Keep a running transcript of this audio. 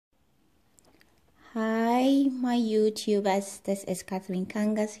Hi my YouTubers, this is Catherine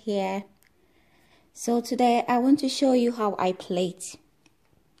Kangas here. So today I want to show you how I plate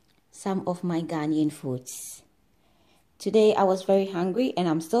some of my Ghanaian foods. Today I was very hungry and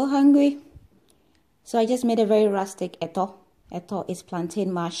I'm still hungry, so I just made a very rustic eto. Eto is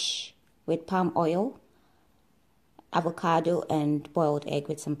plantain mash with palm oil, avocado and boiled egg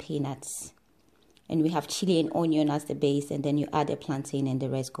with some peanuts. And we have chili and onion as the base, and then you add the plantain and the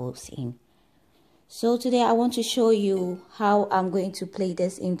rest goes in. So today I want to show you how I'm going to plate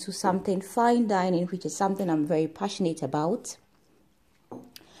this into something fine dining, which is something I'm very passionate about.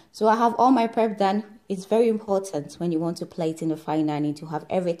 So I have all my prep done. It's very important when you want to plate in the fine dining to have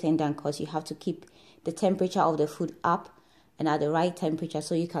everything done, because you have to keep the temperature of the food up and at the right temperature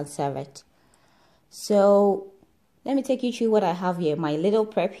so you can serve it. So let me take you through what I have here. My little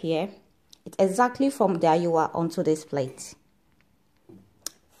prep here. It's exactly from the ayua onto this plate.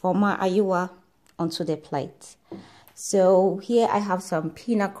 From my ayua onto the plate. So here I have some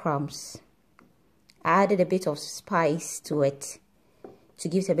peanut crumbs. I added a bit of spice to it to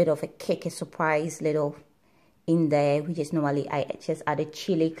give it a bit of a kick, a surprise little in there, which is normally I just added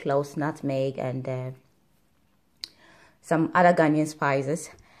chili, cloves, nutmeg, and some other Ghanaian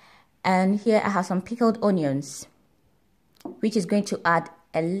spices. And here I have some pickled onions, which is going to add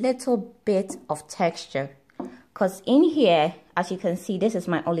a little bit of texture, because in here, as you can see, this is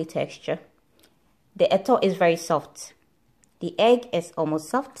my only texture. The eto is very soft, the egg is almost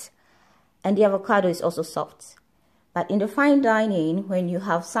soft, and the avocado is also soft. But in the fine dining, when you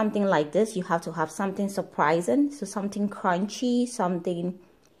have something like this, you have to have something surprising. So something crunchy, something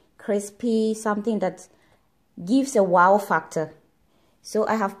crispy, something that gives a wow factor. So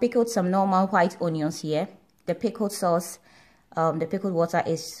I have pickled some normal white onions here. The pickled sauce, the pickled water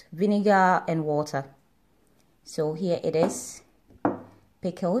is vinegar and water. So here it is,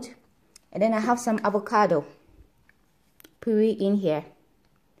 pickled. And then I have some avocado puree in here.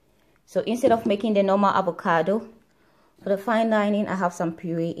 So instead of making the normal avocado, for the fine dining, I have some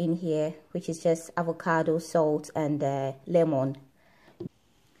puree in here, which is just avocado, salt, and lemon.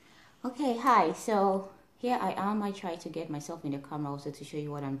 Okay, hi. So here I am. I try to get myself in the camera also to show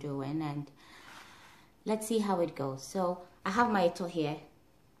you what I'm doing, and let's see how it goes. So I have my eto here,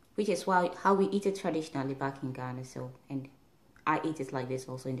 which is how we eat it traditionally back in Ghana. So, and I eat it like this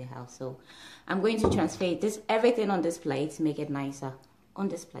also in the house. So I'm going to transfer everything on this plate, make it nicer on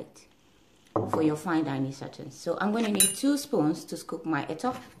this plate for your fine dining settings. So I'm going to need 2 spoons to scoop my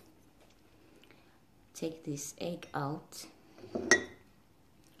eto. Take this egg out.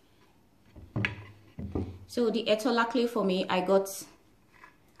 So the eto, luckily for me, I got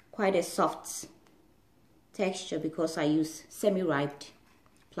quite a soft texture because I use semi-ripe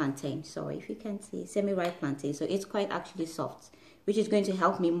plantain. Sorry if you can see, semi-ripe plantain. So it's quite actually soft, which is going to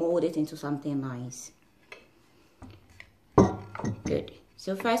help me mold it into something nice. Good.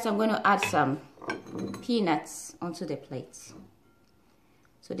 So first I'm going to add some peanuts onto the plate.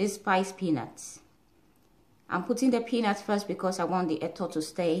 So this spice peanuts. I'm putting the peanuts first because I want the eto to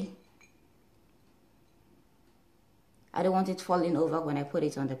stay. I don't want it falling over when I put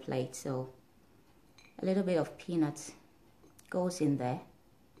it on the plate. So a little bit of peanuts goes in there.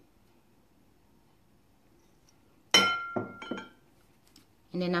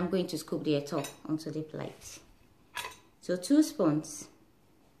 And then I'm going to scoop the eto onto the plate. So 2 spoons.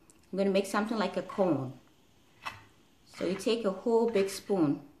 I'm going to make something like a cone. So you take a whole big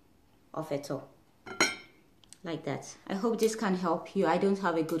spoon of eto, like that. I hope this can help you. I don't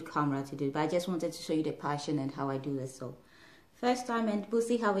have a good camera to do it, but I just wanted to show you the passion and how I do this. So first time, and we'll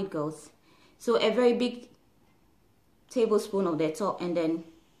see how it goes. So a very big tablespoon of the eto, and then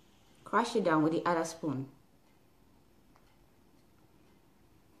crush it down with the other spoon.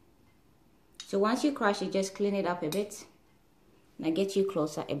 So once you crush it, just clean it up a bit. And I get you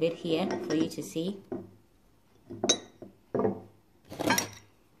closer a bit here for you to see.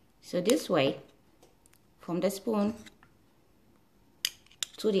 So this way, from the spoon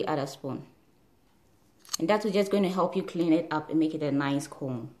to the other spoon. And that's just going to help you clean it up and make it a nice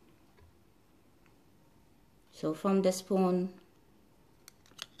cone. So from the spoon,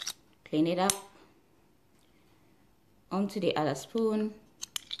 clean it up, onto the other spoon,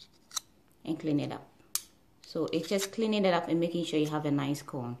 and clean it up. So it's just cleaning it up and making sure you have a nice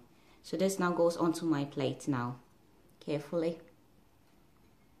cone. So this now goes onto my plate now, carefully.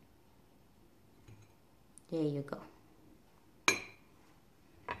 There you go.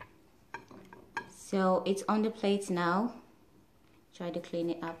 So it's on the plate now. Try to clean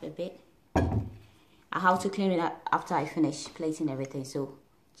it up a bit. I have to clean it up after I finish plating everything. So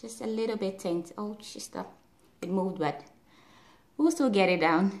just a little bit taint. Oh, it moved, but we'll still get it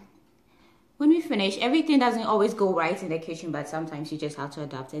down. when we finish, everything doesn't always go right in the kitchen, but sometimes you just have to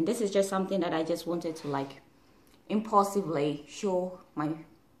adapt. And this is just something that I just wanted to like impulsively show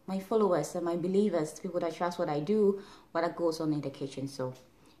my followers and my believers, people that trust what I do, what that goes on in the kitchen. So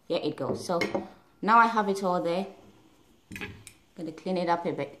here it goes. So now I have it all there. I'm gonna clean it up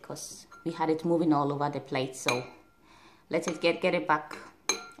a bit because we had it moving all over the plate. So let it get it back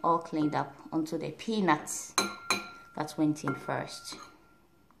all cleaned up onto the peanuts that went in first.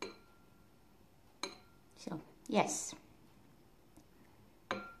 So yes,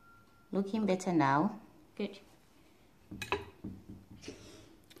 looking better now. Good.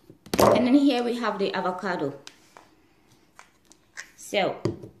 And then here we have the avocado. So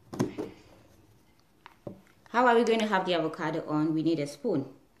how are we going to have the avocado on? We need a spoon.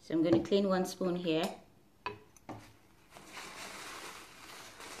 So I'm going to clean one spoon here.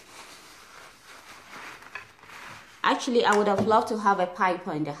 Actually, I would have loved to have a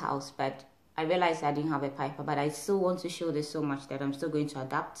piper in the house, but I realized I didn't have a piper. But I still want to show this so much that I'm still going to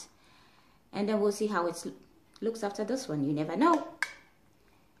adapt. And then we'll see how it looks after this one. You never know.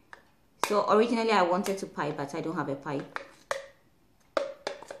 So originally I wanted to pipe, but I don't have a pipe.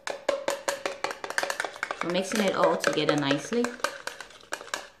 So mixing it all together nicely.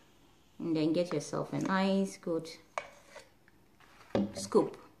 And then get yourself a nice good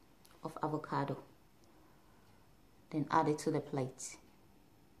scoop of avocado. Then add it to the plate.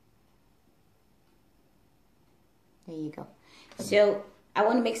 There you go. So I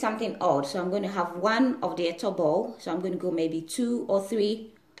want to make something odd. So I'm going to have one of the top bowl. So I'm going to go maybe 2 or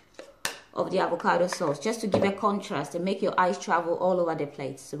 3 of the avocado sauce, just to give a contrast and make your eyes travel all over the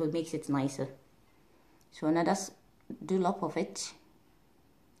plate, so it makes it nicer. So another dollop of it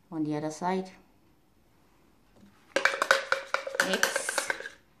on the other side. Mix.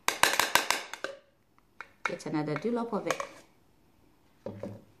 Get another dollop of it.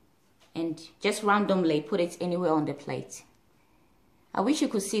 And just randomly put it anywhere on the plate. I wish you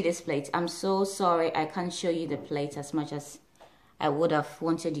could see this plate. I'm so sorry I can't show you the plate as much as I would have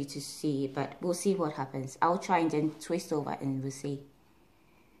wanted you to see, but we'll see what happens. I'll try and then twist over and we'll see.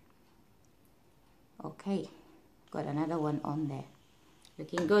 Okay, got another one on there.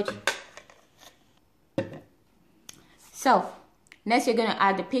 Looking good. So, next you're gonna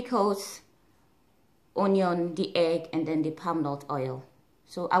add the pickles, onion, the egg, and then the palm nut oil.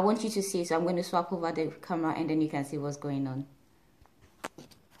 So I want you to see, so I'm going to swap over the camera and then you can see what's going on.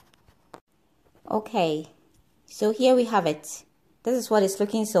 Okay, so here we have it. This is what it's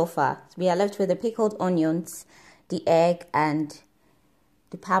looking so far. We are left with the pickled onions, the egg, and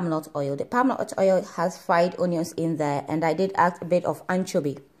the palm nut oil. The palm nut oil has fried onions in there, and I did add a bit of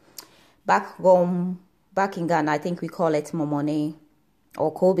anchovy. Back in Ghana, I think we call it momone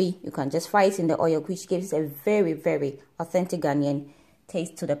or kobe. You can just fry it in the oil, which gives a very, very authentic Ghanaian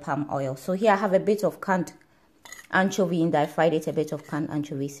taste to the palm oil. So here I have a bit of canned anchovy in there. I fried it, a bit of canned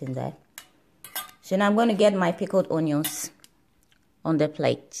anchovies in there. So now I'm going to get my pickled onions on the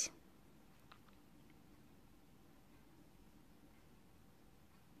plate.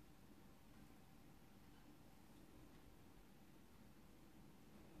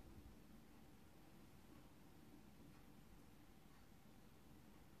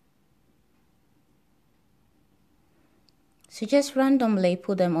 So just randomly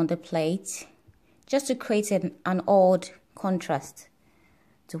put them on the plate, just to create an odd contrast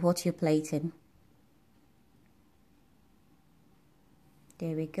to what you're plating.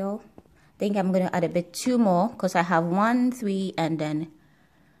 There we go. I think I'm going to add a bit 2 more because I have 1, 3, and then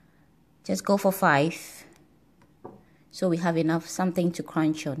just go for 5. So we have enough, something to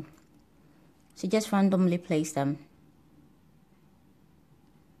crunch on. So just randomly place them.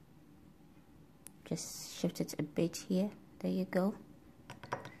 Just shift it a bit here. There you go.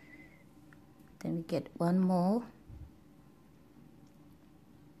 Then we get 1 more.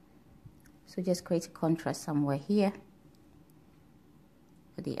 So just create a contrast somewhere here.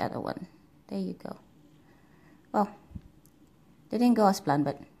 For the other one. There you go. Well, didn't go as planned,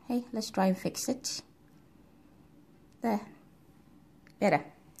 but hey, let's try and fix it. There. Better.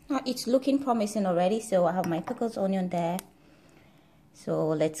 Now it's looking promising already, so I have my pickled onion there. So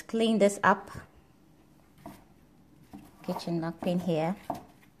let's clean this up. Kitchen napkin here.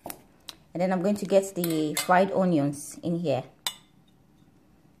 And then I'm going to get the fried onions in here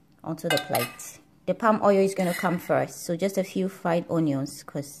onto the plate. The palm oil is going to come first, so just a few fried onions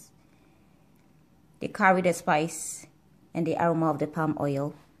because they carry the spice and the aroma of the palm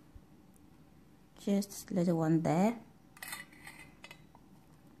oil. Just a little one there.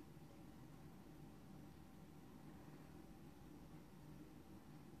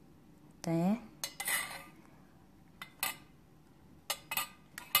 There.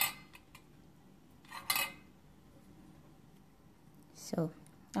 So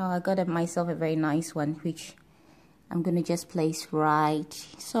I got myself a very nice one, which I'm gonna just place right,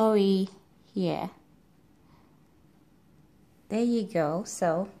 sorry, here. There you go.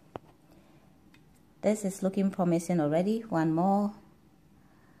 So this is looking promising already. One more,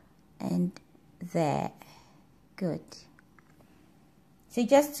 and there. Good. So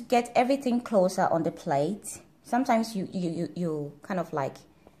just to get everything closer on the plate, sometimes you kind of like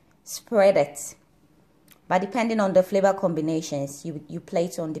spread it, but depending on the flavor combinations, you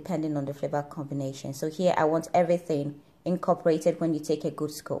plate on depending on the flavor combination. So here I want everything incorporated when you take a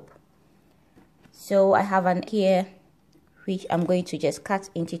good scoop. So I have an here which I'm going to just cut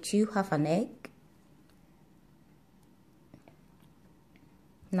into two, half an egg,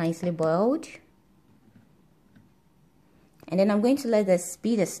 nicely boiled. And then I'm going to let this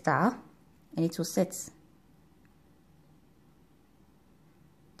be the star, and it will sit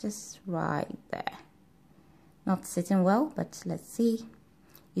just right there. Not sitting well, but let's see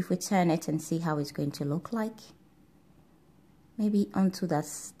if we turn it and see how it's going to look like. Maybe onto the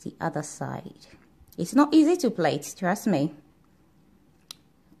other side. It's not easy to plate, trust me.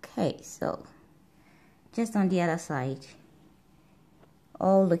 Okay, so just on the other side.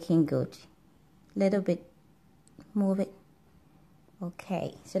 All looking good. Little bit, move it.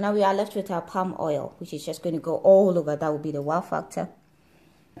 Okay, so now we are left with our palm oil, which is just going to go all over. That will be the wow factor.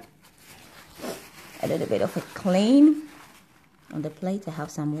 A little bit of a clean on the plate. I have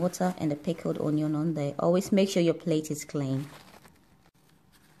some water and a pickled onion on there. Always make sure your plate is clean.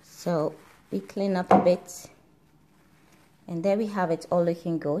 So we clean up a bit, and there we have it, all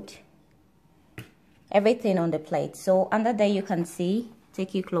looking good. Everything on the plate. So under there you can see,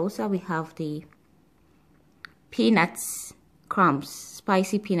 take you closer, we have the peanuts crumbs,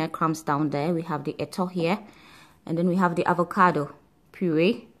 spicy peanut crumbs down there. We have the eto here, and then we have the avocado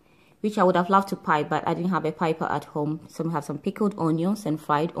puree, which I would have loved to pipe, but I didn't have a piper at home. So we have some pickled onions and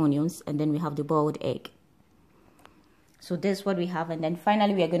fried onions, and then we have the boiled egg. So this is what we have, and then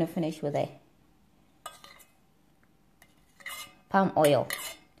finally we are going to finish with a palm oil,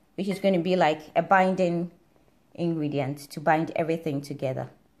 which is going to be like a binding ingredient to bind everything together.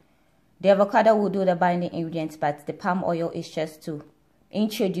 The avocado will do the binding ingredients, but the palm oil is just to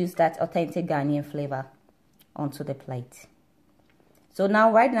introduce that authentic Ghanaian flavor onto the plate. So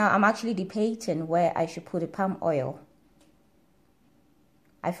now, right now, I'm actually debating where I should put the palm oil.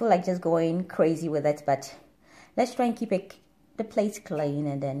 I feel like just going crazy with it, but let's try and keep the plate clean,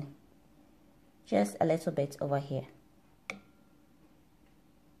 and then just a little bit over here.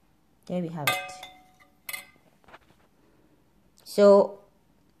 There we have it. So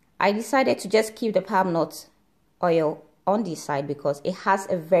I decided to just keep the palm nut oil on this side because it has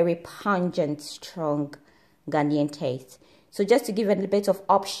a very pungent, strong Ghanaian taste. So just to give a little bit of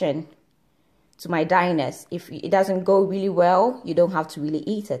option to my diners, if it doesn't go really well, you don't have to really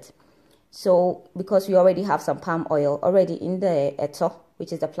eat it. So because we already have some palm oil already in the eto,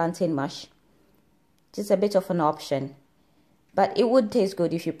 which is the plantain mash, just a bit of an option. But it would taste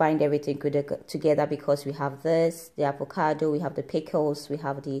good if you bind everything good together, because we have this, the avocado, we have the pickles, we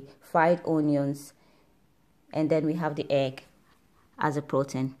have the fried onions, and then we have the egg as a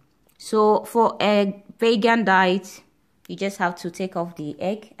protein. So for a vegan diet, you just have to take off the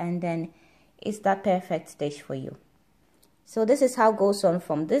egg, and then it's that perfect dish for you. So this is how it goes on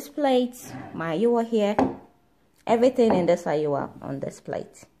from this plate. My ayua here, everything in this ayua on this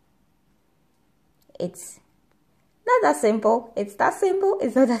plate. It's not that simple. It's that simple.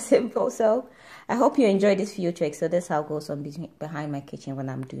 It's not that simple. So I hope you enjoyed this few tricks. So this is how it goes on behind my kitchen when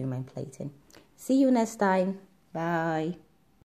I'm doing my plating. See you next time. Bye.